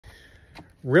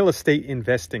Real estate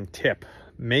investing tip: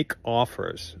 make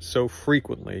offers so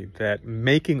frequently that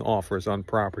making offers on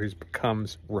properties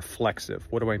becomes reflexive.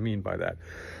 What do I mean by that?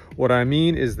 What I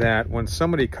mean is that when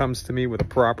somebody comes to me with a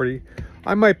property,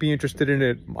 I might be interested in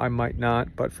it, I might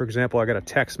not. But for example, I got a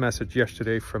text message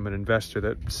yesterday from an investor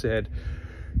that said,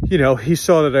 you know, he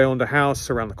saw that I owned a house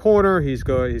around the corner. He's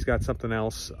got something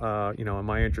else, you know, am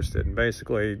I interested? And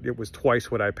basically it was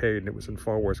twice what I paid and it was in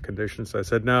far worse condition. So I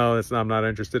said, no, I'm not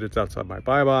interested. It's outside my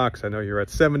buy box. I know you're at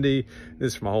 70.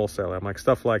 This is from a wholesaler. I'm like,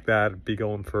 stuff like that would be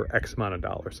going for X amount of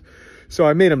dollars. So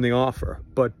I made him the offer,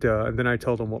 but and then I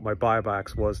told him what my buy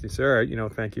box was. And he said, all right, you know,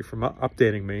 thank you for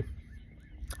updating me.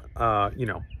 You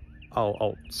know,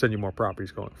 I'll send you more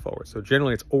properties going forward. So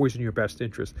generally, it's always in your best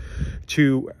interest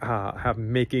to have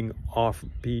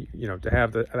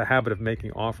the habit of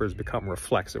making offers become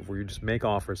reflexive, where you just make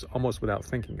offers almost without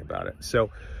thinking about it. So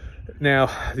now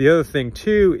the other thing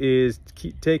too is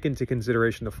take into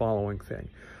consideration the following thing.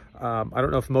 I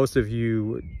don't know if most of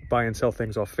you buy and sell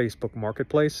things off Facebook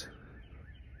Marketplace.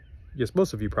 Yes,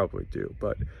 most of you probably do,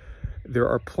 but there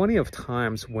are plenty of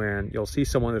times when you'll see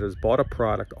someone that has bought a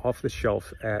product off the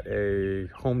shelf at a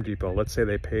Home Depot. Let's say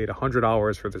they paid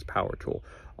 $100 for this power tool.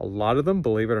 A lot of them,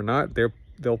 believe it or not,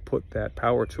 they'll put that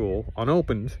power tool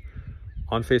unopened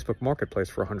on Facebook Marketplace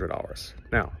for $100.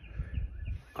 Now,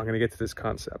 I'm going to get to this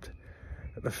concept.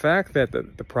 The fact that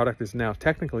the product is now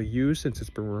technically used since it's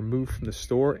been removed from the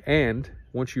store, and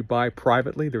once you buy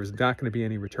privately, there's not going to be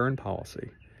any return policy.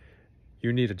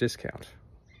 You need a discount.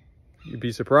 You'd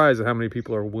be surprised at how many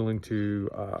people are willing to,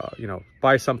 you know,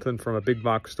 buy something from a big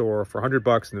box store for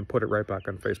 $100 and then put it right back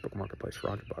on Facebook Marketplace for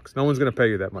 $100. No one's going to pay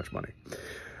you that much money.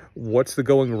 What's the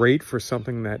going rate for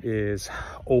something that is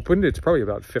opened? It's probably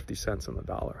about 50 cents on the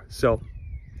dollar. So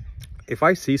if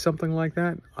I see something like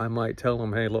that, I might tell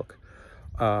them, hey, look,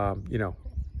 you know,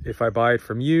 if I buy it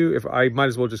from you, if I might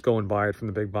as well just go and buy it from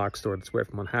the big box store. This way,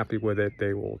 if I'm unhappy with it,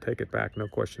 they will take it back, no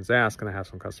questions asked, and I have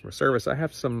some customer service. I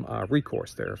have some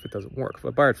recourse there if it doesn't work. If I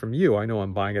buy it from you, I know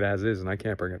I'm buying it as is and I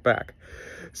can't bring it back.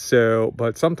 So,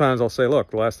 but sometimes I'll say,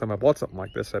 look, the last time I bought something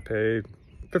like this, I paid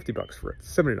 $50 for it,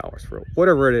 $70 for it,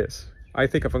 whatever it is. I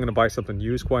think if I'm going to buy something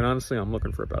used, quite honestly, I'm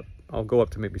looking for I'll go up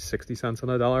to maybe 60 cents on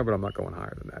the dollar, but I'm not going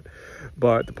higher than that.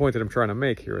 But the point that I'm trying to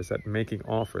make here is that making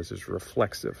offers is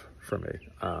reflexive for me.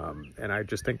 And I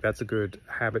just think that's a good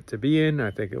habit to be in.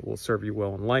 I think it will serve you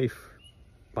well in life,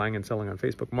 buying and selling on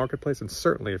Facebook Marketplace, and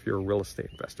certainly if you're a real estate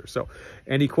investor. So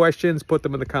any questions, put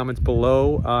them in the comments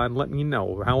below and let me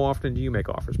know. How often do you make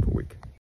offers per week?